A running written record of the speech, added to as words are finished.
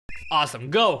Awesome.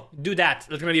 Go. Do that.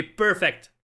 That's gonna be perfect.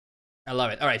 I love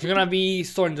it. Alright, you're gonna be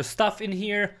storing the stuff in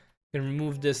here. Gonna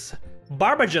remove this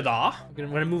Barbajada. We're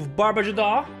gonna move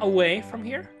Barbajada away from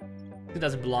here. He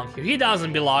doesn't belong here. He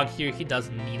doesn't belong here. He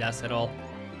doesn't need us at all.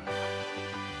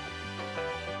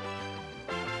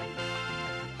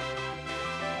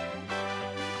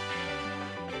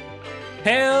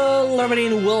 Hello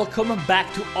everybody and welcome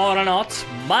back to Autonauts.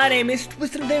 My name is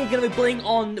Twisted and today we're gonna be playing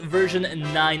on version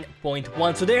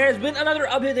 9.1. So there has been another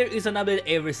update. There is an update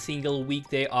every single week.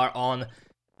 They are on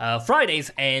Fridays,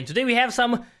 and today we have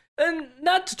some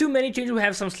not too many changes. We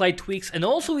have some slight tweaks, and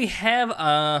also we have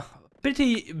a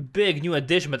pretty big new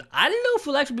addition, but I don't know if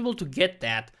we'll actually be able to get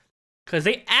that because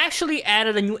they actually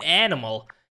added a new animal.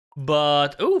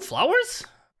 But oh, flowers?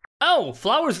 Oh,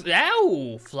 flowers.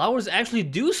 Ow! Flowers actually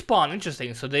do spawn.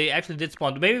 Interesting. So they actually did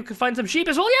spawn. Maybe we could find some sheep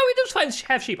as well. Yeah, we do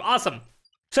have sheep. Awesome.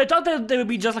 So I thought that they would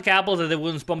be just like apples, that they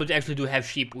wouldn't spawn, but they actually do have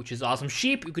sheep, which is awesome.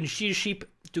 Sheep, you can shear sheep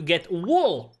to get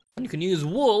wool. And you can use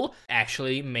wool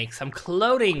actually make some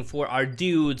clothing for our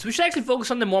dudes. We should actually focus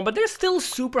on them more, but they're still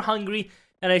super hungry.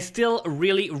 And I still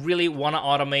really want to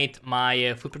automate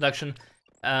my food production.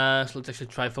 So let's actually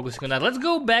try focusing on that. Let's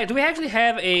go back. Do we actually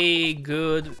have a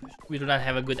good... We do not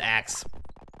have a good axe.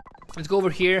 Let's go over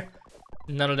here.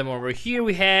 None of them over here.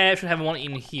 We should have one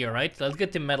in here, right? Let's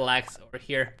get the metal axe over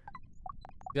here.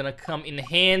 Gonna come in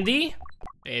handy.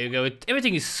 There you go.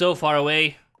 Everything is so far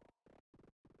away.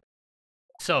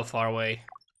 So far away.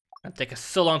 It'll take us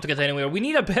so long to get anywhere. We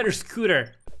need a better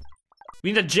scooter.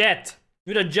 We need a jet.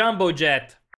 We need a jumbo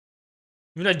jet.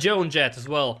 We need a Joan jet as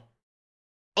well.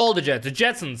 All the jets, the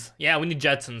Jetsons. Yeah, we need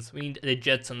Jetsons. We need the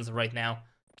Jetsons right now.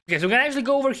 Okay, so we're gonna actually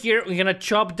go over here. We're gonna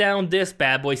chop down this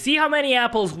bad boy. See how many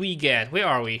apples we get. Where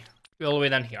are we? We're all the way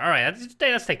down here. Alright,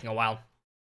 that's taking a while.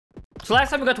 So last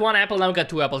time we got 1 apple, now we got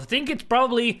 2 apples. I think it's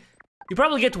probably... You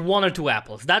probably get 1 or 2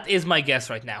 apples. That is my guess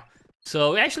right now.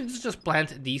 So actually, let's just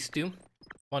plant these 2.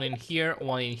 1 in here,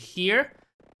 1 in here.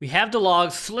 We have the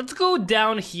logs. So let's go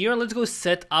down here. Let's go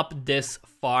set up this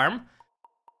farm.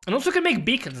 And also we can make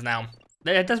beacons now.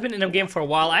 That has been in the game for a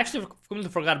while. I actually completely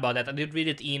forgot about that. I did read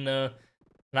it in now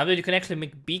that you can actually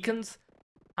make beacons.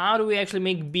 How do we actually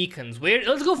make beacons?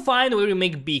 Let's go find where we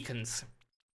make beacons.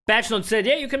 Patch note said,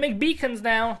 yeah, you can make beacons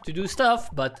now to do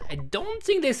stuff, but I don't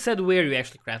think they said where you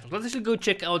actually craft them. Let's actually go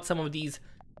check out some of these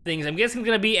things. I'm guessing it's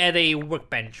gonna be at a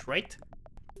workbench, right?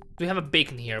 We have a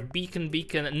beacon here. Beacon,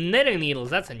 knitting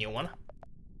needles. That's a new one.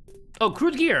 Oh,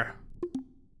 crude gear.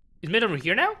 Is made over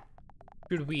here now?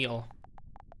 Crude wheel.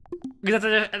 Because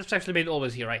that's actually made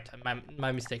always here, right?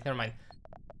 My mistake, never mind.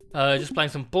 Just applying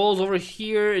some poles over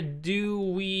here. Do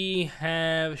we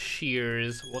have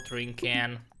shears? Watering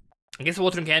can. I guess the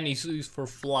watering can is used for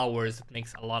flowers. It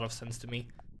makes a lot of sense to me.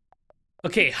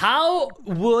 Okay, how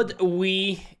would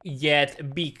we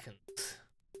get beacons?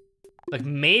 Like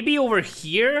maybe over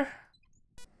here?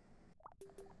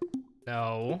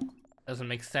 No, doesn't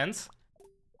make sense.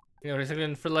 You know,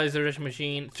 recycling fertilizer,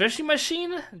 threshing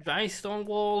machine, dry stone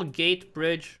wall, gate,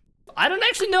 bridge. I don't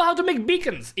actually know how to make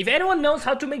beacons. If anyone knows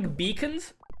how to make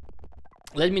beacons,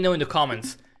 let me know in the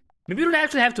comments. Maybe you don't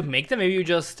actually have to make them, maybe you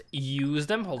just use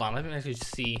them. Hold on, let me actually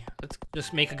see. Let's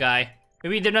just make a guy.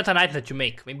 Maybe they're not an item that you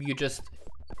make. Maybe you just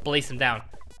place them down.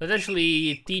 Let's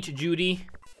actually teach Judy.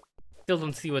 Still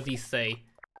don't see what these say.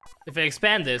 If I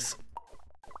expand this,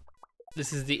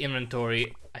 this is the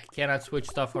inventory. I cannot switch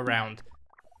stuff around.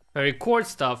 If I record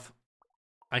stuff,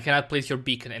 I cannot place your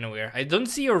beacon anywhere. I don't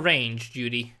see your range,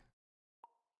 Judy.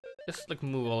 Just like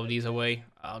move all of these away.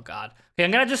 Oh god. Okay,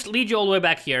 I'm gonna just lead you all the way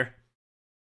back here.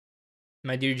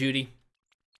 My dear Judy.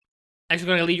 Actually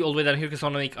gonna lead you all the way down here because I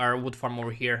wanna make our wood farm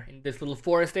over here. In this little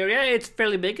forest area. It's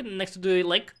fairly big and next to the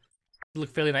lake. It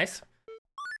looks fairly nice.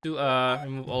 To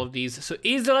remove all of these. So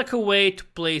is there like a way to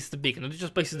place the beacon? It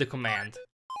just places the command.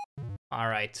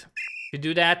 Alright. If you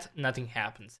do that, nothing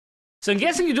happens. So I'm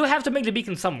guessing you do have to make the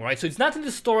beacon somewhere, right? So it's not in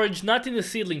the storage, not in the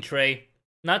seedling tray.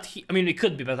 Not here. I mean, it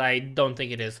could be, but I don't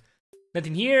think it is.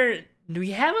 Nothing here.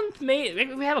 We haven't made...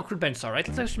 We have a crude bench saw, right?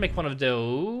 Let's actually make one of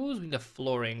those. We need a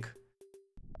flooring.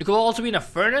 It could also be in a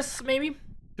furnace, maybe?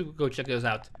 We could go check those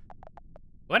out.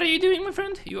 What are you doing, my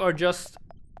friend? You are just...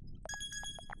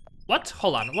 What?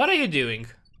 Hold on. What are you doing?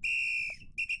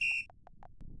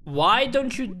 Why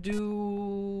don't you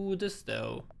do this,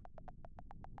 though?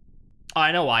 Oh,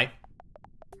 I know why.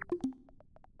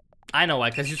 I know why,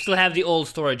 because you still have the old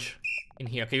storage in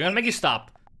here. Okay, we're gonna make you stop.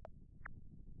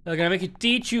 We're gonna make you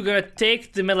teach you. Gonna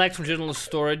take the metal axe from general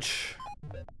storage.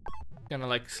 Gonna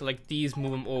like select these,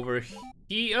 move them over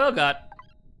here. Oh god.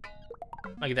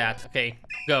 Like that. Okay,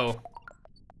 go.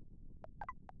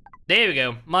 There we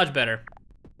go. Much better.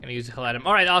 Gonna use the hell out of him.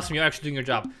 Alright, awesome, you're actually doing your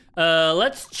job.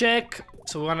 Let's check.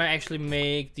 So we wanna actually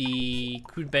make the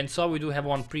crude bench saw. We do have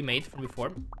one pre-made from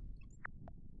before.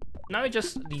 Now it's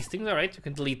just these things, alright. You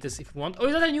can delete this if you want. Oh,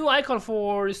 is that a new icon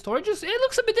for storages? It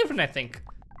looks a bit different, I think.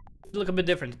 It looks a bit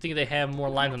different. I think they have more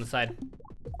lines on the side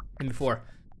than before.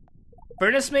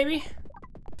 Furnace, maybe?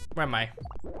 Where am I?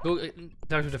 Go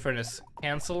talk to the furnace.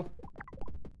 Cancel.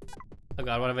 Oh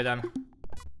god, what have I done?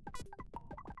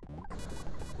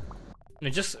 No,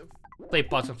 just clay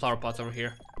pots and flower pots over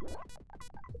here.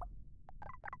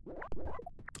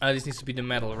 This needs to be the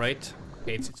metal, right?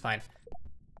 Okay, it's fine.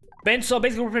 Bench saw,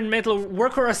 basic workbench metal,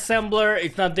 worker assembler,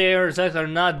 it's not there, results are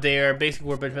not there, basic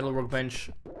workbench metal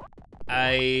workbench.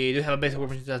 I do have a basic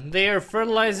workbench that's there,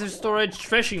 fertilizer storage,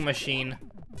 threshing machine.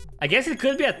 I guess it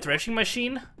could be a threshing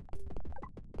machine.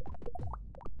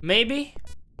 Maybe?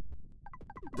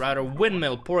 Rather,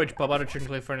 windmill, porridge pub, auto churn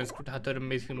clay furnace, hot totem,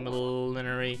 basic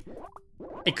millinery.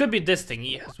 It could be this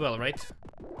thing as well, right?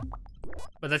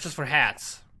 But that's just for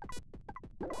hats.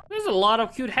 There's a lot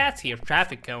of cute hats here.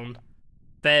 Traffic cone.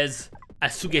 Fez,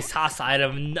 Asuge Sasa,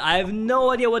 I have no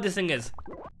idea what this thing is.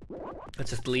 Let's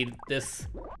just delete this.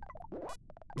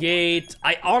 Gate.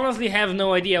 I honestly have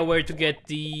no idea where to get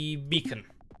the beacon.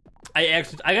 I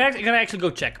gotta actually go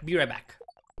check. Be right back.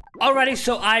 Alrighty,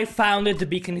 so I found it. The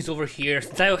beacon is over here.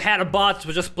 Since I had a bot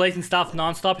was just placing stuff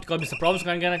non-stop, it caused me some problems.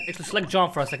 I'm gonna actually select John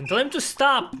for a second. Tell him to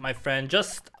stop, my friend.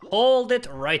 Just hold it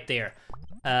right there.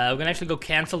 We're gonna actually go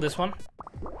cancel this one.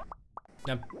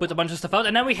 Gonna put a bunch of stuff out,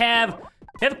 and then we have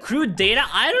crude data.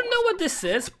 I don't know what this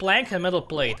is. Plank and metal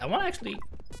plate. I want to actually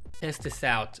test this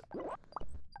out.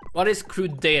 What is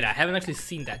crude data? I haven't actually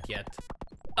seen that yet.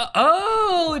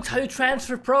 Oh, it's how you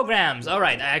transfer programs. All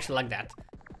right, I actually like that.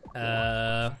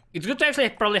 It's good to actually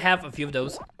probably have a few of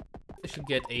those. I should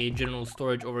get a general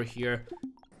storage over here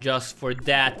just for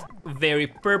that very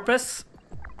purpose.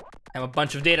 Have a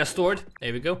bunch of data stored.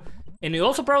 There we go. And you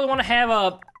also probably want to have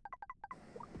a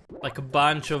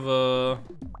bunch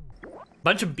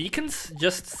of beacons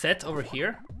just set over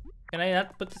here. Can I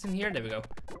not put this in here? There we go.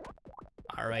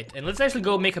 All right, and let's actually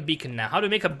go make a beacon now. How do we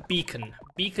make a beacon?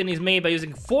 Beacon is made by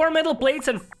using 4 metal plates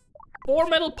and 4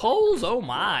 metal poles. Oh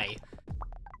my.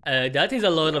 That is a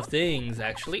lot of things,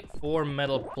 actually. 4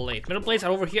 metal plates. Metal plates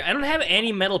are over here. I don't have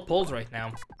any metal poles right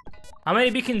now. How many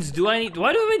beacons do I need?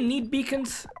 Why do I even need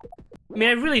beacons? I mean,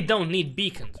 I really don't need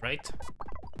beacons, right?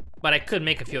 But I could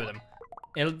make a few of them.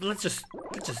 And let's just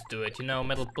do it, you know,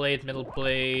 metal plate, metal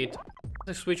plate.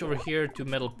 Let's switch over here to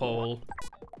metal pole.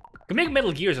 You can make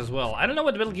metal gears as well. I don't know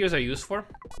what the metal gears are used for.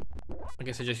 I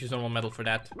guess I just use normal metal for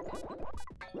that.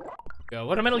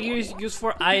 What are metal gears used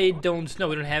for? I don't know.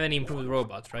 We don't have any improved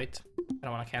robots, right? I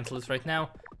don't want to cancel this right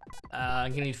now.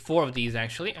 I'm gonna need 4 of these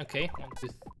actually. Okay, 1, 2,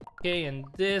 okay, and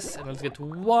this, and let's get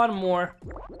 1 more.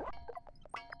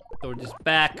 Throw this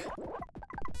back.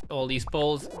 All these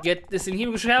poles. Get this in here.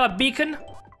 We should have a beacon.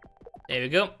 There we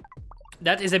go.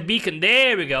 That is a beacon.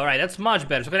 There we go. All right, that's much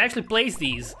better. So we can actually place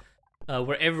these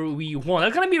wherever we want.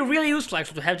 That's gonna be really useful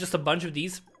actually to have just a bunch of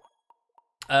these.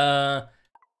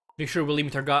 Make sure we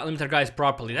limit our guys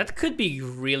properly. That could be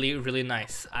really, really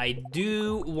nice. I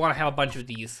do want to have a bunch of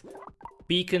these.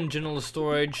 Beacon, general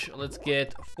storage. Let's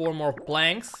get 4 more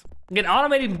planks. Again,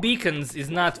 automating beacons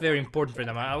is not very important for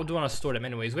them. I would want to store them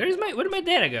anyways. Where did my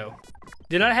data go?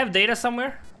 Did I have data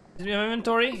somewhere? Is it in my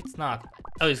inventory? It's not.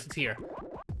 Oh, it's here.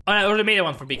 Oh, I already made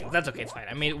one for beacons. That's okay, it's fine.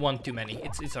 I made 1 too many.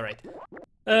 It's alright.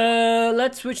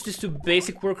 Let's switch this to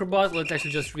basic worker bot. Let's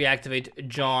actually just reactivate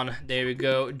John. There we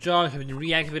go. John has been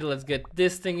reactivated. Let's get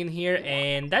this thing in here,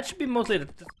 and that should be mostly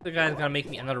the guy's gonna make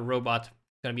me another robot.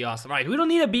 It's gonna be awesome. All right, we don't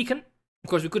need a beacon. Of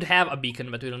course, we could have a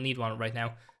beacon, but we don't need one right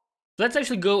now. Let's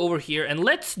actually go over here and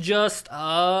let's just.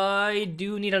 I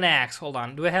do need an axe. Hold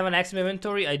on. Do I have an axe in my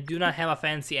inventory? I do not have a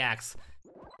fancy axe.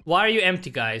 Why are you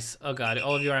empty, guys? Oh god,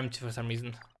 all of you are empty for some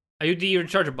reason. Are you the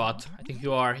recharger bot? I think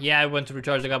you are. Yeah, I went to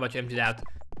recharge the guy, but you emptied out.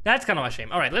 That's kind of a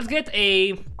shame. All right, let's get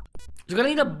a. We're gonna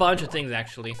need a bunch of things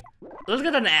actually. Let's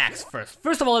get an axe first.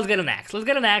 First of all, let's get an axe. Let's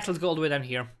get an axe. Let's go all the way down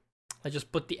here. Let's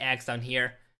just put the axe down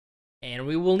here, and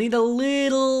we will need a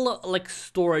little like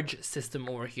storage system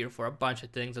over here for a bunch of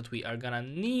things that we are gonna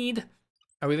need.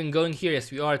 Are we even going here?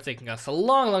 Yes, we are. It's taking us a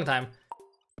long time.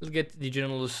 Let's get the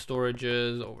general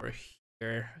storages over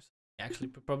here. We actually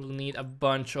probably need a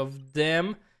bunch of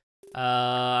them.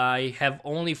 I have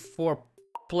only 4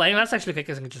 planks. That's actually okay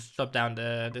because I can just chop down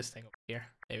this thing over here.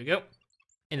 There we go.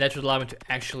 And that should allow me to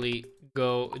actually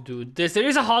go do this. There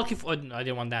is a hotkey for. Oh, no, I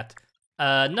didn't want that.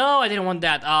 No, I didn't want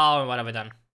that. Oh, what have I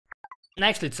done? And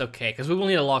actually, it's okay because we will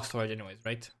need a log storage anyways,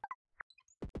 right?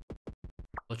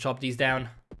 We'll chop these down.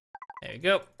 There you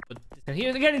go. Put this in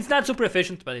here. Again, it's not super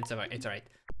efficient, but it's alright.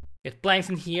 Get planks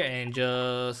in here and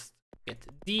just get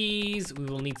these. We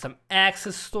will need some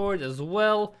access stored as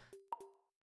well.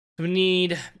 We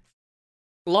need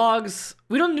logs.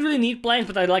 We don't really need planks,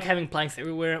 but I like having planks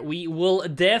everywhere. We will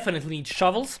definitely need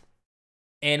shovels.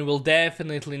 And we'll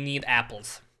definitely need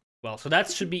apples. Well, so that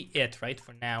should be it, right,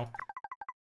 for now.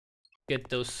 Get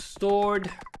those stored.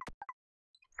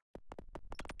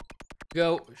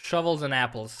 Go, shovels and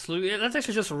apples. So let's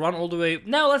actually just run all the way.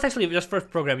 No, let's actually just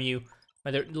first program you, my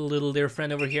little dear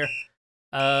friend over here.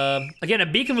 Again, a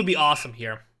beacon would be awesome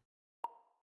here.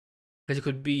 Because you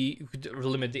could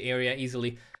limit the area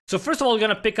easily. So first of all, you're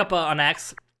gonna pick up an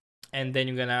axe. And then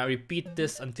you're gonna repeat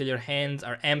this until your hands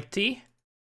are empty.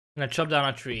 I'm gonna chop down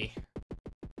a tree.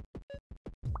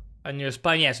 On your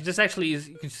spine, yeah, so this actually is,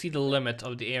 you can see the limit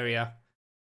of the area.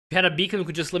 If you had a beacon, we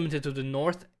could just limit it to the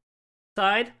north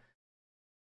side.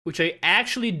 Which I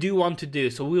actually do want to do.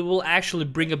 So we will actually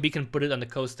bring a beacon and put it on the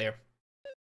coast there.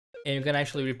 And you can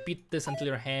actually repeat this until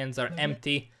your hands are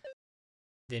empty.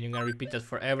 Then you're gonna repeat that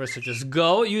forever. So just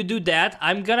go, you do that.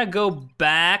 I'm gonna go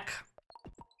back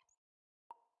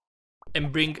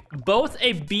and bring both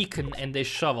a beacon and a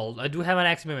shovel. I do have an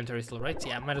active inventory still, right?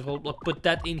 Yeah, I might as well put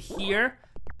that in here.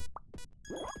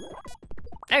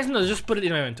 Actually, no, just put it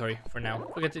in my inventory for now.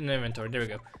 Forget it in the inventory. There we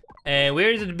go. And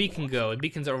where did the beacon go? The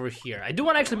beacons are over here. I do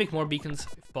want to actually make more beacons,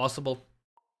 if possible.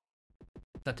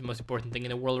 Not the most important thing in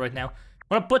the world right now.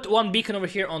 I want to put one beacon over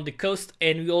here on the coast,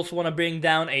 and we also want to bring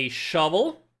down a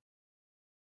shovel.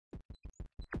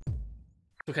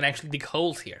 So we can actually dig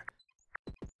holes here.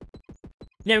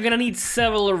 Yeah, we're gonna need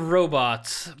several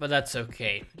robots, but that's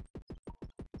okay.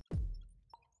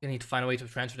 We need to find a way to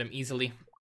transfer them easily.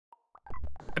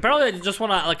 Apparently, I just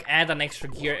want to like add an extra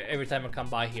gear every time I come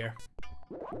by here.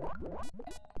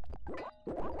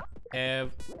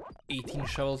 Have 18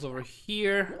 shovels over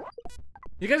here.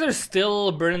 You guys are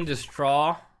still burning the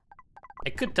straw. I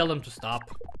could tell them to stop,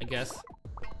 I guess.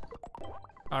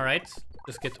 Alright,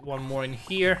 just get one more in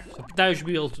here. So now you should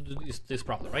be able to do this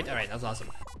properly, right? Alright, that's awesome.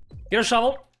 Get a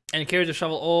shovel and carry the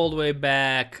shovel all the way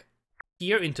back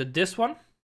here into this one.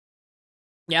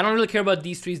 Yeah, I don't really care about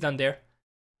these trees down there.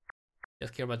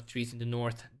 Just care about the trees in the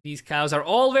north. These cows are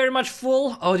all very much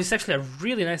full. Oh, this is actually a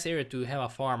really nice area to have a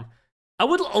farm. I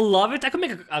would love it. I could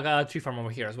make a tree farm over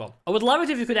here as well. I would love it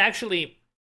if you could actually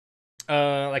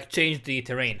like change the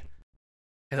terrain.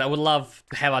 Because I would love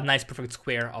to have a nice perfect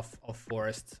square of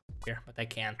forest here, but I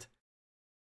can't.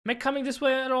 Am I coming this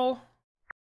way at all?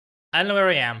 I don't know where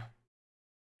I am.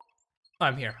 Oh,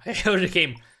 I'm here. I already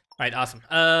came. Alright, awesome.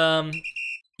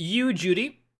 You,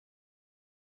 Judy.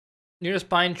 Nearest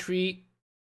pine tree.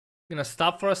 You're gonna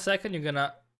stop for a second. You're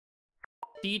gonna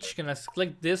teach. You're gonna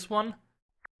click this one.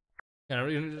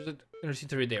 You're gonna see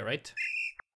right there, right?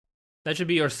 That should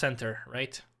be your center,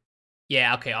 right?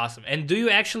 Yeah, okay, awesome. And do you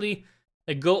actually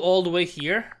like go all the way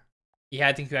here? Yeah,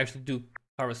 I think you actually do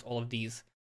harvest all of these.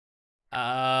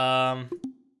 Like,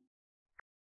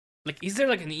 is there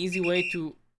like an easy way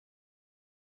to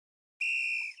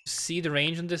see the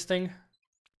range on this thing?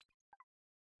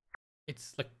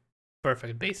 It's like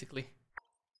perfect, basically.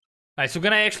 Alright, so we're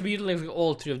gonna actually be utilizing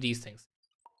all three of these things.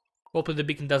 Hopefully the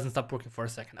beacon doesn't stop working for a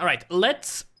second. Alright,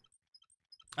 let's...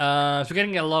 so we're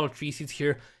getting a lot of tree seeds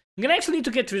here. I'm gonna actually need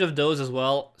to get rid of those as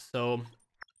well, so...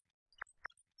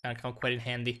 Gonna come quite in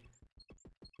handy.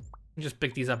 Just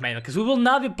pick these up manually, because we will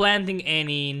not be planting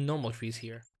any normal trees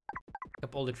here. Pick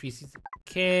up all the tree seeds we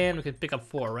can. We can pick up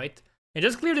 4, right? And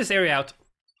just clear this area out.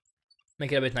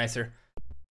 Make it a bit nicer.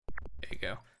 There you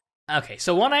go. Okay,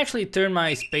 so I want to actually turn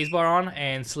my spacebar on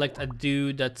and select a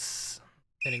dude that's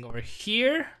heading over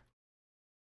here.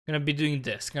 I'm gonna be doing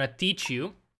this. I'm gonna teach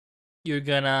you. You're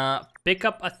gonna pick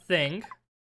up a thing,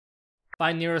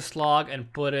 find nearest log,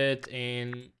 and put it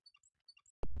in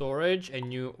storage,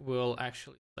 and you will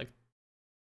actually like.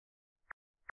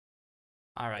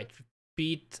 All right,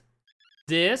 repeat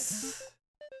this.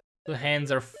 The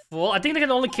hands are full. I think they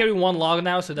can only carry 1 log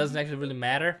now, so it doesn't actually really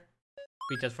matter.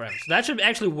 Repeat that forever. So that should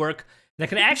actually work. And I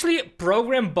can actually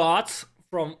program bots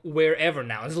from wherever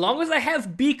now. As long as I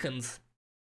have beacons,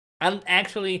 I don't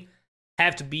actually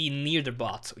have to be near the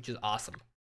bots, which is awesome.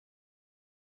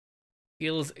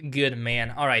 Feels good, man.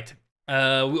 All right.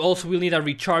 We also will need a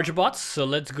recharge bots, so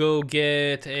let's go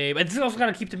get a... But this is also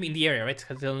gonna keep them in the area, right?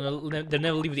 Because they'll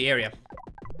never leave the area.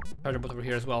 Charger bot over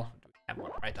here as well. Have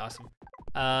one, right? Awesome.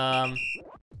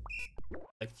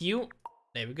 Like you.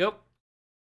 There we go.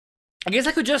 I guess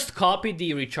I could just copy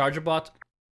the recharger bot.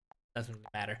 Doesn't really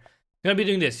matter. I'm gonna be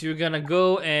doing this. You're gonna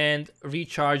go and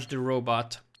recharge the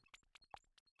robot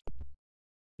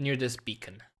near this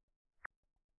beacon.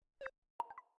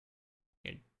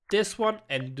 Near this one,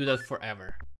 and do that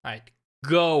forever. Alright,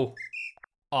 Go.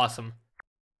 Awesome.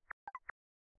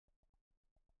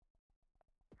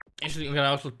 Actually, I'm gonna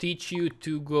also teach you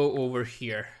to go over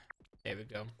here. There we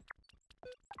go.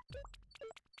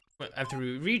 After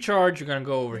we recharge, you're gonna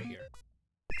go over here.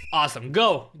 Awesome.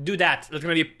 Go. Do that. That's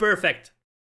gonna be perfect.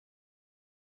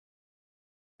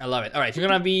 I love it. Alright, you're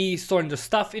gonna be storing the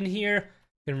stuff in here.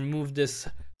 We're gonna remove this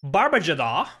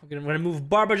Barbajada. We're gonna move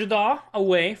Barbajada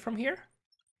away from here.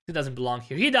 He doesn't belong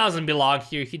here. He doesn't belong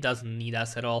here. He doesn't need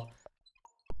us at all.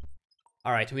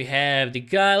 Alright, we have the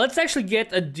guy. Let's actually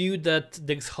get a dude that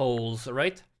digs holes,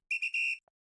 right?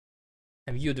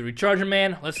 Have you, the recharger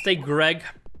man. Let's take Greg.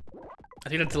 I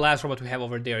think that's the last robot we have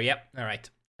over there. Yep, alright.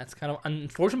 That's kind of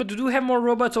unfortunate, but we do have more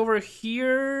robots over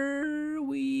here.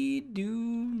 We do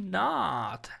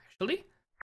not, actually.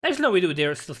 Actually, no, we do.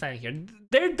 They're still standing here.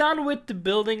 They're done with the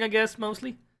building, I guess,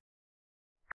 mostly.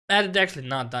 They're actually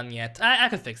not done yet. I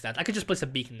could fix that. I could just place a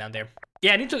beacon down there.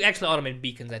 Yeah, I need to actually automate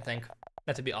beacons, I think.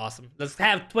 That would be awesome. Let's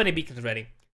have 20 beacons ready.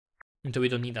 Until we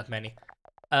don't need that many.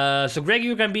 So Greg,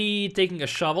 you're gonna be taking a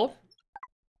shovel.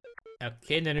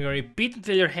 Okay, then you're gonna repeat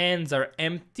until your hands are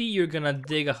empty. You're gonna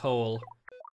dig a hole.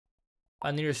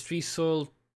 Nearest tree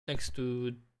soil next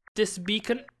to this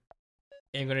beacon.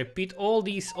 And you're gonna repeat all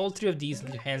three of these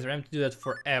until your hands are empty. Do that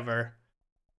forever.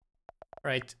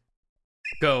 Right.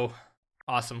 Go.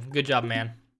 Awesome. Good job, man.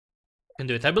 You can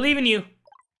do it. I believe in you.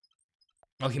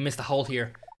 Oh, he missed a hole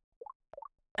here.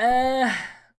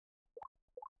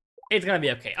 It's gonna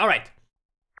be okay. Alright.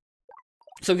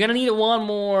 So we're gonna need one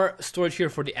more storage here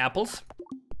for the apples.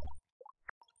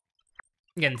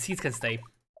 Again, seeds can stay.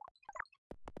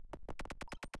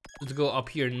 Let's go up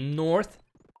here north.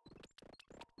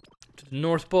 To the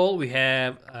North Pole, we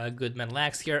have a good metal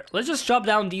axe here. Let's just chop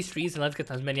down these trees and let's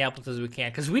get as many apples as we can.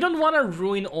 Because we don't want to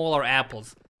ruin all our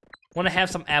apples. We want to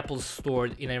have some apples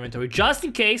stored in our inventory. Just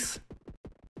in case.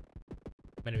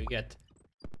 How many we get?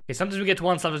 Okay, sometimes we get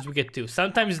one, sometimes we get two.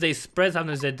 Sometimes they spread,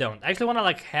 sometimes they don't. I actually want to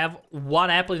like have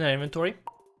one apple in our inventory.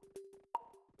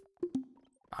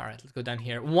 Alright, let's go down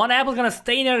here. One apple is gonna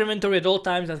stay in our inventory at all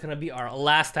times. That's gonna be our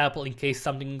last apple in case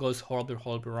something goes horribly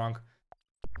wrong.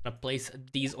 I'm gonna place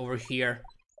these over here.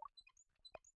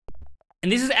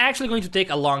 And this is actually going to take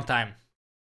a long time.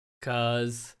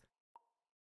 Because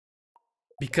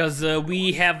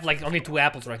we have like only 2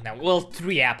 apples right now. Well,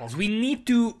 3 apples. We need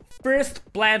to first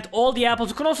plant all the apples.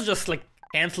 We can also just like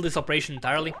cancel this operation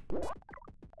entirely.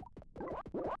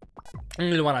 I don't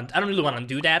really wanna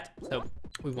do that, so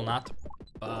we will not.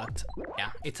 But yeah,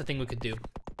 it's a thing we could do.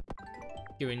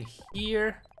 Here in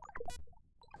here.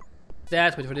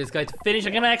 That, wait for this guy to finish.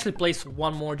 I'm gonna actually place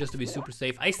one more just to be super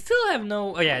safe. I still have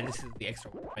no... Oh yeah, this is the extra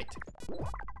one, right.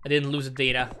 I didn't lose the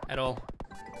data at all.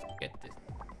 Get this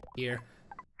here.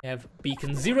 I have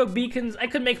beacons, 0 beacons. I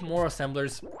could make more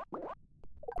assemblers.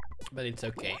 But it's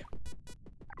okay.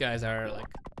 You guys are like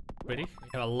pretty. We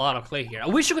have a lot of clay here. I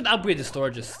wish you could upgrade the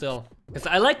storages still. Because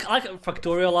I like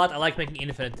Factorio a lot. I like making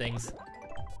infinite things.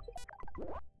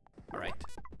 Alright.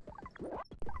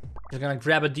 Just gonna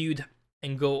grab a dude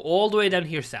and go all the way down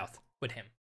here south with him.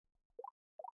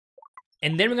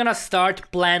 And then we're gonna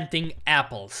start planting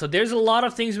apples. So there's a lot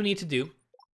of things we need to do.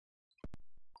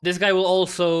 This guy will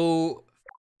also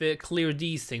clear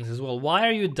these things as well. Why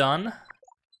are you done?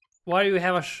 Why do you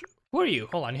have a... Who are you?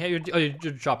 Hold on, you have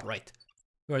your chopper, right.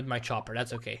 You're my chopper,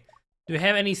 that's okay. Do we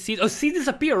have any seeds? Oh, seeds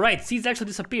disappear, right. Seeds actually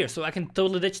disappear, so I can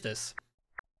totally ditch this.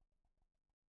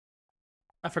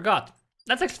 I forgot.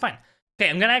 That's actually fine. Okay,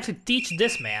 I'm gonna actually teach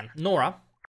this man, Nora.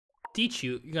 Teach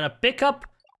you. You're gonna pick up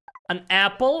an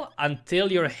apple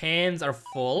until your hands are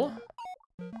full.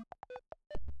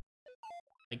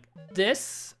 Like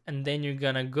this. And then you're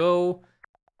gonna go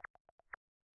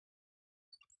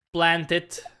plant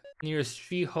it near a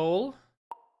tree hole.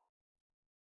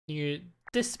 Near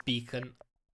this beacon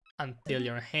until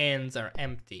your hands are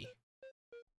empty.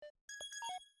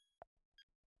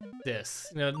 This.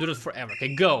 You know, do this forever.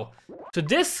 Okay, go. So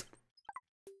this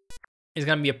is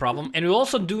gonna be a problem. And we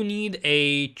also do need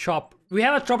a chop. We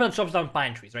have a chopper that chops down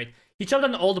pine trees, right? He chopped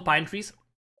down all the pine trees.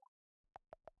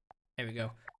 There we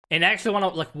go. And I actually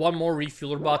want to like one more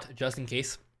refueler bot just in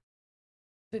case.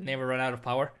 They never run out of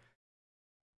power.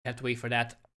 Have to wait for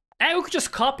that. And we could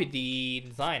just copy the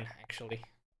design actually.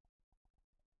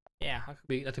 Yeah,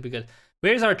 that could be good.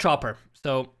 Where's our chopper?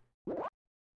 So I'm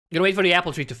gonna wait for the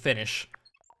apple tree to finish.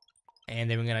 And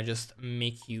then we're gonna just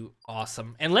make you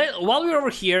awesome. And while we're over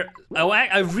here,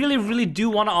 I really do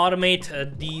want to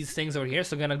automate these things over here.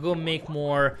 So I'm gonna go make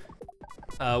more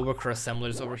worker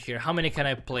assemblers over here. How many can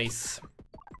I place?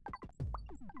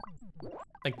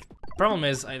 Like, problem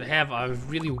is I have a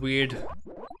really weird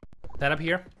setup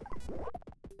here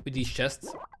with these chests.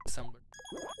 Assembler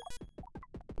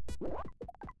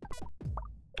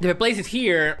If I place it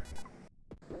here,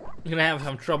 I'm gonna have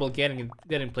some trouble getting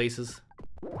places.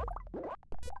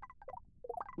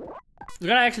 We're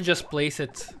gonna actually just place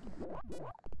it.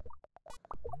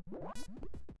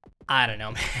 I don't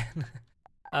know, man.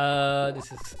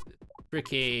 This is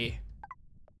tricky.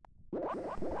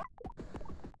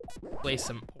 Place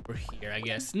them over here, I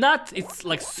guess. It's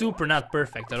like super not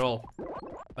perfect at all.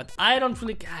 But I don't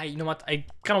really, you know what? I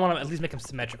kind of want to at least make them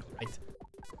symmetrical, right?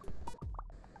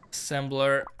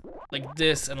 Assembler, like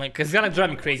this, and like, 'cause it's gonna drive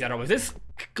me crazy otherwise. This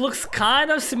looks kind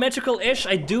of symmetrical-ish.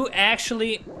 I do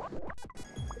actually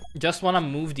just want to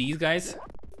move these guys.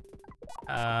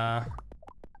 And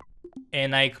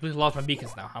I completely lost my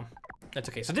beacons now, huh? That's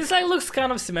okay. So this side looks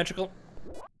kind of symmetrical.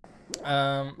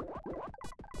 Can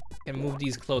move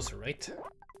these closer, right?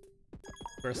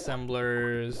 For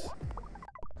assemblers.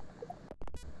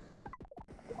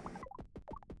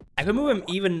 I could move them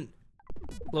even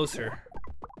closer.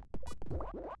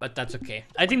 But that's okay.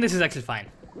 I think this is actually fine.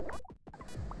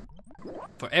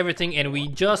 For everything, and we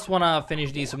just wanna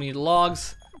finish these, so we need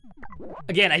logs.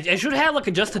 Again, I should have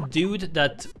like just a dude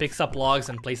that picks up logs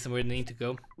and places them where they need to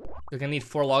go. We're gonna need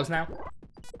 4 logs now.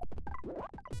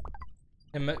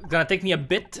 It's gonna take me a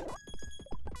bit.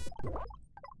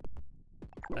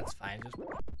 That's fine, just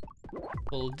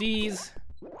pull these.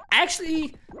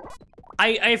 Actually,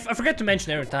 I forget to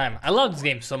mention every time, I love this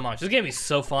game so much. This game is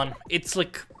so fun. It's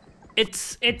like,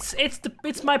 it's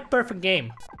my perfect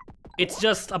game. It's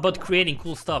just about creating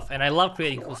cool stuff, and I love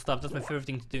creating cool stuff. That's my favorite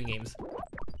thing to do in games.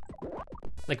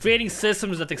 Like creating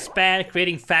systems that expand,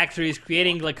 creating factories,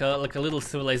 creating like a little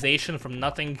civilization from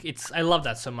nothing. I love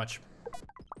that so much.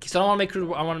 So I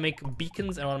want to make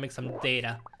beacons, and I want to make some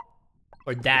data.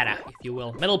 Or data, if you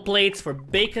will. Metal plates for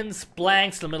beacons,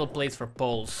 planks, and metal plates for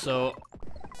poles. So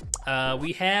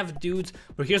we have dudes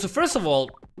over here. So first of all,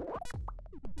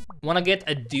 want to get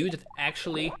a dude that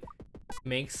actually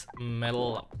makes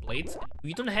metal plates.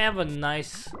 We don't have a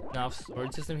nice enough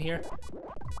storage system here.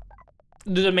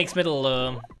 Dude that makes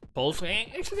metal poles. So I'm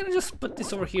actually gonna just put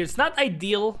this over here. It's not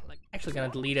ideal. Like, actually gonna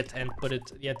delete it and put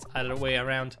it yet other way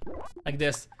around, like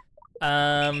this.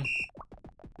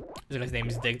 This guy's name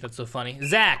is Dick. That's so funny.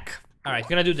 Zach. All right, you're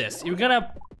gonna do this. You're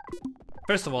gonna.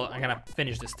 First of all, I'm gonna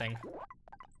finish this thing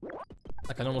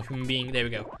like a normal human being. There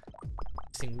we go.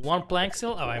 Missing 1 plank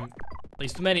still. Oh, I'm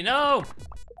placed too many. No.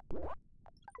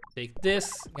 Take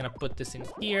this. I'm gonna put this in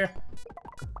here.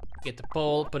 Get the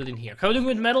pole. Put it in here. How are we doing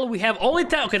with metal? We have only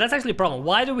 10. Okay, that's actually a problem.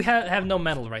 Why do we have no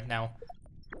metal right now?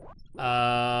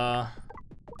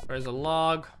 Where's a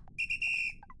log?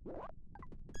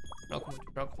 Welcome to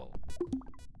charcoal.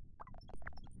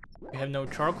 We have no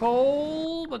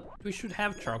charcoal, but we should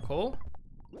have charcoal.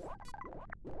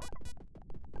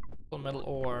 Metal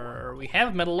ore. We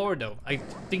have metal ore though. I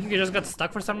think you just got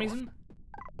stuck for some reason.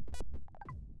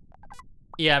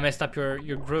 Yeah, I messed up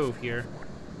your groove here.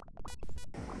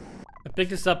 I pick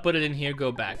this up, put it in here,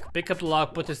 go back. Pick up the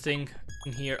log, put this thing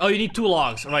in here. Oh, you need 2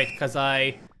 logs, right? Because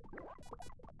they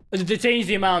changed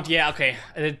the amount. Yeah, okay.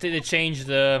 They changed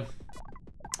the.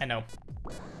 I know.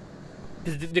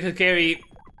 They could carry.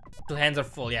 The hands are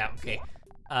full. Yeah, okay.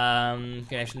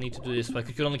 You actually need to do this, but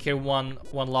you can only carry one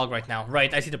log right now.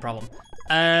 Right, I see the problem.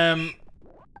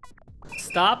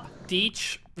 Stop,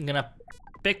 teach. I'm gonna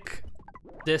pick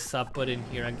this up, put in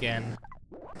here again.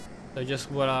 So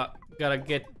just gotta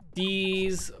get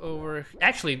these over.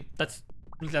 Actually, that's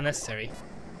really unnecessary.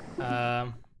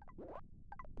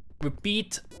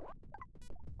 Repeat.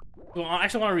 Well, I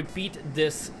actually want to repeat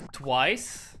this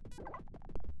twice.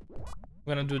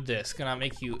 I'm gonna do this. Gonna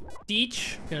make you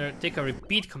teach. Gonna take a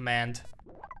repeat command.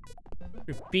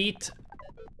 Repeat.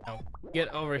 No,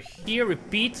 get over here.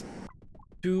 Repeat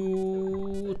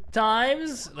 2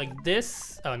 times like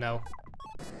this. Oh no.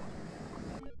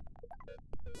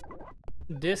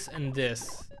 This and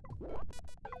this.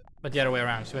 But the other way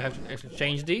around. So we have to actually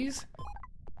change these.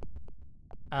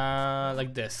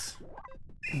 Like this.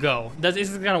 Go. This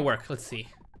is gonna work. Let's see.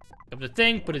 Grab the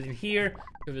thing, put it in here.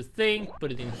 Grab the thing,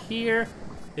 put it in here.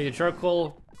 Take the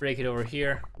charcoal, break it over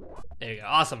here. There you go.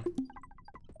 Awesome.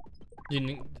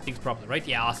 Doing things properly, right?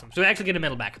 Yeah, awesome. So we actually get the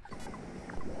metal back.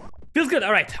 Feels good.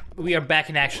 All right, we are back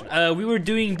in action. We were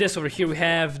doing this over here. We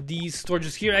have these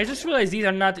storages here. I just realized these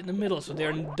are not in the middle, so they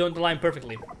don't align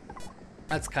perfectly.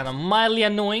 That's kind of mildly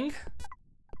annoying.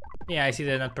 Yeah, I see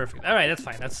they're not perfect. All right, that's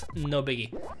fine. That's no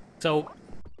biggie. So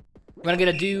we're gonna get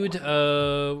a dude.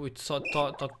 We thought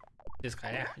this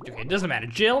guy. Yeah, okay, it doesn't matter.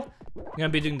 Jill, you're gonna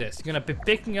be doing this. You're gonna be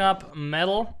picking up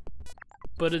metal,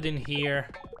 put it in here.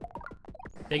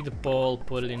 Take the pole,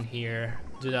 put it in here.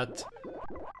 Do that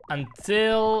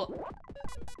until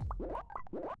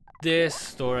this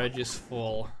storage is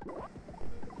full.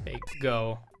 Okay,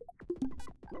 go.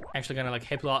 Actually gonna like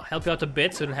help you out a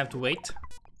bit so you don't have to wait.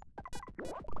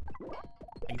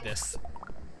 Like this.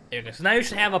 There you go. So now you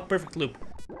should have a perfect loop.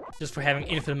 Just for having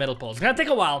infinite metal poles. It's gonna take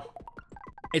a while.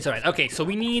 It's alright. Okay, so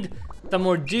we need some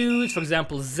more dudes. For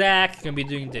example, Zach, you're gonna be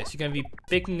doing this. You're gonna be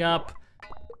picking up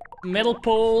metal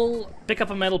pole. Pick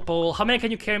up a metal pole. How many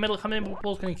can you carry? How many metal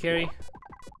poles can you carry?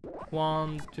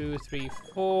 1, 2, 3,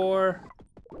 4.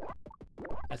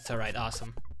 That's alright,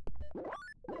 awesome.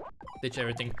 Ditch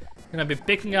everything. I'm gonna be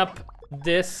picking up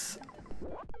this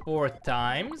 4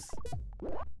 times.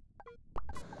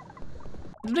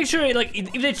 Just make sure, like,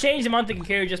 if they change the amount they can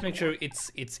carry, just make sure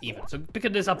it's even. So pick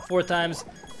this up 4 times.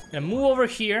 Gonna move over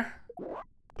here.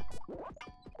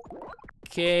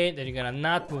 Okay, then you're gonna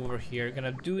not move over here. You're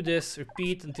gonna do this,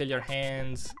 repeat until your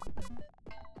hands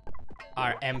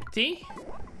are empty.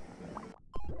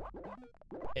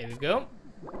 There we go.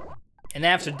 And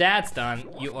after that's done,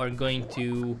 you are going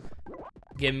to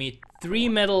give me 4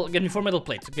 metal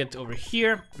plates. So get over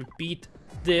here, repeat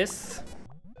this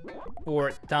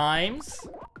 4 times.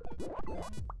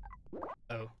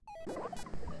 Oh.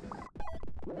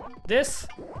 This.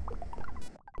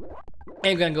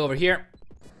 And you're gonna go over here.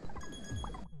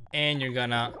 And you're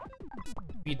gonna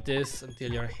repeat this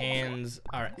until your hands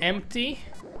are empty.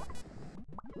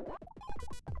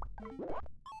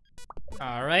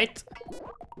 Alright.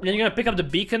 Then you're gonna pick up the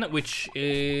beacon, which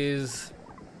is...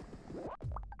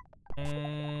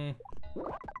 Okay,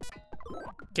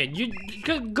 you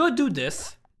go do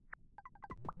this.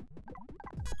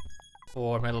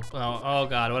 4 metal... Oh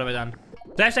god, what have I done?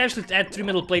 So I actually add 3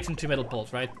 metal plates and 2 metal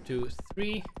poles, right? 2,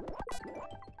 3...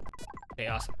 Okay,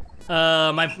 awesome.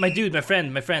 My dude, my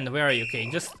friend, where are you? Okay,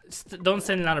 just don't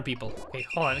send in other people. Okay,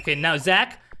 hold on. Okay, now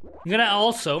Zach, you're gonna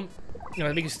also... You're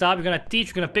gonna make you stop, you're gonna teach,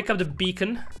 you're gonna pick up the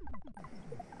beacon.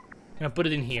 You're gonna put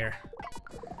it in here.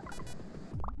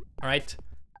 Alright.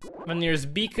 When there's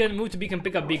beacon, move to beacon,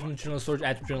 pick up beacon from general storage,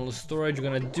 add to general storage.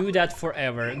 You're gonna do that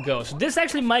forever. Go. So this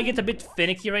actually might get a bit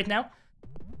finicky right now.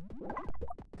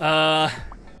 Do I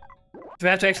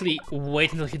have to actually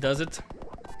wait until he does it?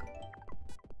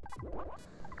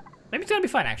 Maybe it's gonna be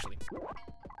fine, actually.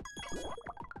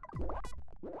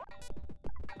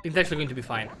 I think it's actually going to be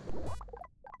fine.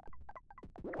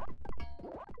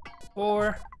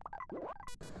 4.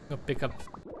 Go pick up.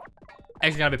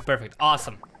 Actually gonna be perfect.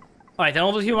 Awesome. Alright, then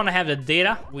over here we wanna have the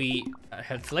data. We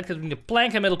have selected the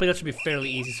plank and metal plate. That should be fairly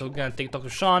easy. So we're gonna talk to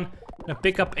Sean. Gonna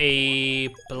pick up a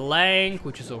plank,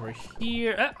 which is over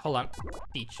here. Hold on.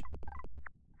 Teach.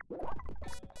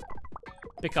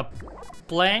 Pick up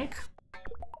plank.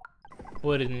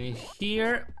 Put it in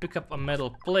here. Pick up a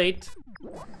metal plate.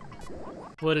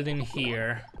 Put it in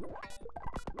here.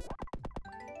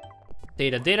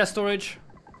 Data storage.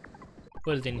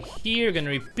 Put it in here. You're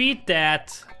gonna repeat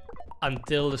that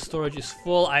until the storage is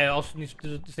full. I also need to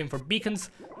do the same for beacons.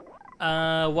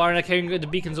 Why are not carrying the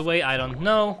beacons away? I don't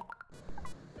know.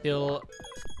 Till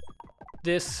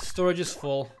this storage is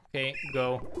full. Okay,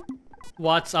 go.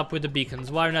 What's up with the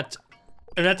beacons? Why are not...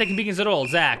 They're not taking beacons at all,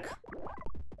 Zach.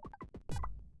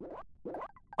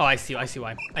 Oh, I see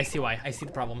why. I see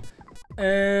the problem.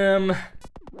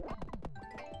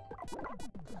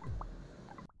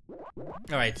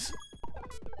 Alright.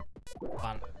 Hold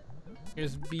on.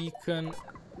 Here's beacon.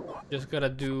 Just gotta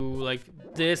do like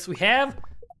this. We have...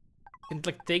 Can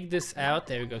like take this out.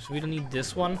 There we go. So we don't need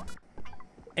this one.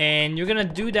 And you're gonna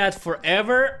do that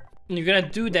forever. And you're gonna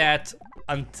do that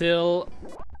until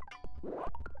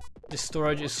the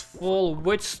storage is full.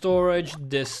 Which storage?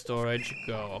 This storage.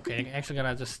 Go. Okay, I'm actually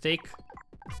gonna just take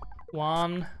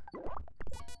 1,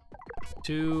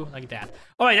 2, like that.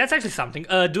 Alright, that's actually something.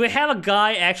 Do I have a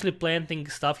guy actually planting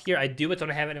stuff here? I do, but don't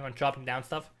have anyone chopping down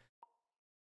stuff.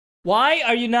 Why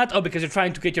are you not? Oh, because you're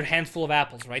trying to get your hands full of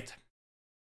apples, right?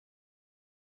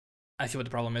 I see what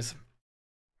the problem is.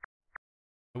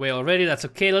 Away already, that's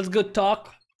okay. Let's go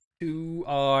talk to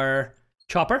our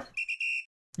chopper,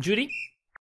 Judy.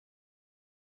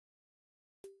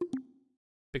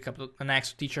 Pick up an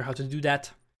axe to teach her how to do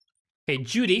that. Okay,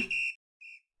 Judy,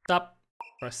 stop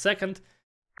for a second.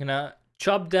 I'm gonna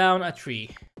chop down a tree.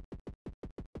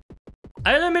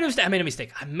 I made a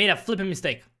mistake. I made a flipping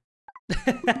mistake.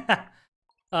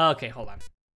 Okay, hold on.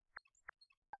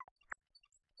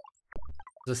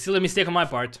 It's a silly mistake on my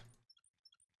part.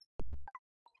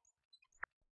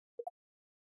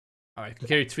 Alright, I can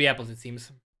carry 3 apples, it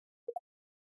seems.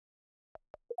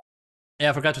 Yeah,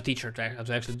 I forgot to teach her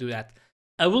to actually do that.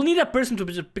 We'll need a person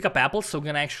to pick up apples, so we're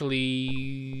gonna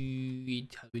actually...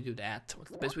 How do we do that? What's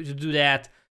the best way to do that?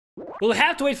 We'll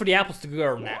have to wait for the apples to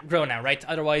grow now, right?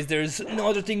 Otherwise, there's no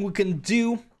other thing we can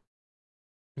do.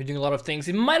 We're doing a lot of things.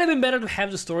 It might have been better to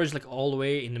have the storage like all the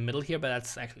way in the middle here, but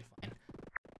that's actually fine.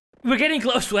 We're getting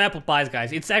close to apple pies,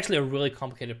 guys. It's actually a really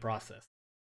complicated process.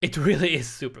 It really is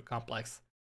super complex.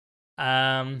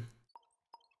 I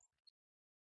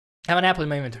have an apple in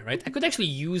my inventory, right? I could actually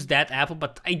use that apple,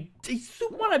 but I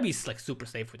want to be like super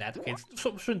safe with that. Okay, it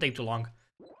shouldn't take too long.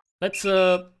 Let's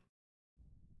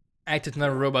activate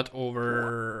another robot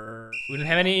over. We don't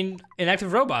have any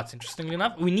inactive robots. Interestingly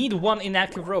enough, we need one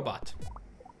inactive robot.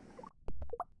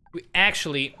 We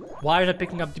actually. Why are they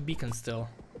picking up the beacon still?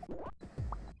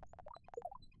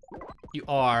 You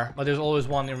are, but there's always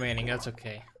one remaining. That's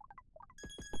okay.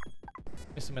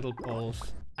 There's the middle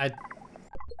poles.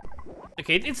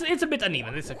 Okay, it's a bit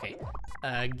uneven. It's okay.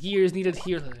 Gears needed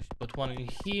here. Let's put one in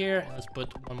here. Let's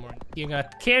put one more in here. I'm gonna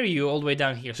carry you all the way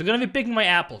down here. So I'm gonna be picking my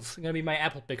apples. I'm gonna be my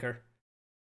apple picker.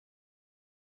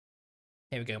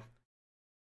 Here we go.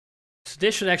 So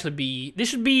this should actually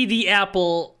be the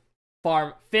apple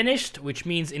farm finished, which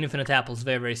means infinite apples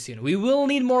very, very soon. We will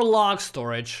need more log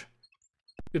storage.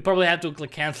 We probably have to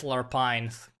like cancel our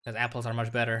pines because apples are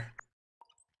much better.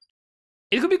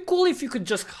 It could be cool if you could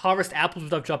just harvest apples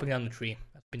without chopping down the tree.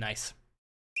 That'd be nice.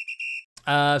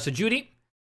 So Judy.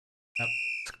 Oh,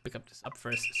 let's pick up this up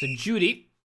first. So Judy,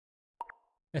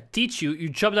 I'm gonna teach you.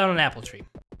 You chop down an apple tree.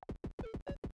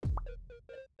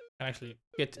 Actually,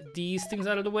 get these things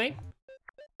out of the way.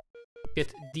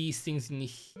 Get these things in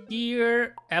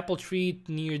here. Apple tree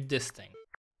near this thing.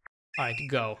 Alright,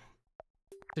 go.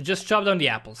 So just chop down the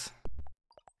apples.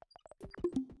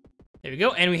 There we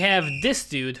go. And we have this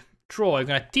dude. Troy, I'm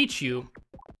gonna teach you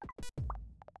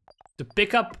to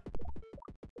pick up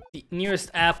the nearest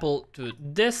apple to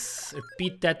this.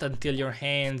 Repeat that until your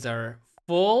hands are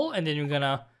full, and then you're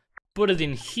gonna put it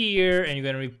in here, and you're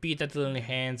gonna repeat that until your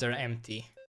hands are empty.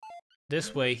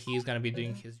 This way, he's gonna be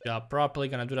doing his job properly.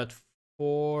 Gonna do that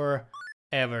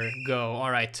forever. Go.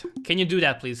 All right. Can you do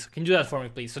that, please? Can you do that for me,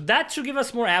 please? So that should give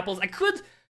us more apples. I could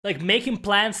like make him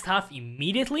plant stuff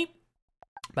immediately.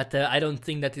 But I don't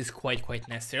think that is quite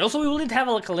necessary. Also, we will need to have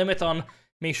like a limit on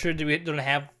make sure that we don't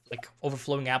have like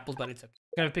overflowing apples, but it's okay.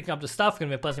 We're gonna be picking up the stuff, we're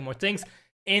gonna be planting more things,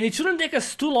 and it shouldn't take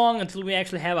us too long until we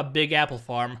actually have a big apple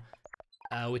farm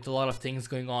with a lot of things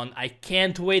going on. I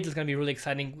can't wait. It's gonna be really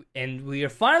exciting, and we are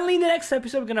finally in the next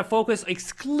episode. We're gonna focus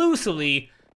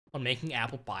exclusively on making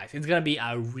apple pies. It's gonna be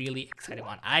a really exciting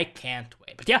one. I can't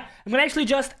wait. But yeah, I'm gonna actually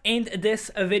just end this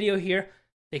video here.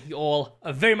 Thank you all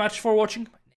very much for watching.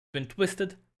 Been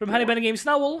Twisted from Honey Bunny Games.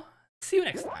 Now we'll see you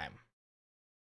next time.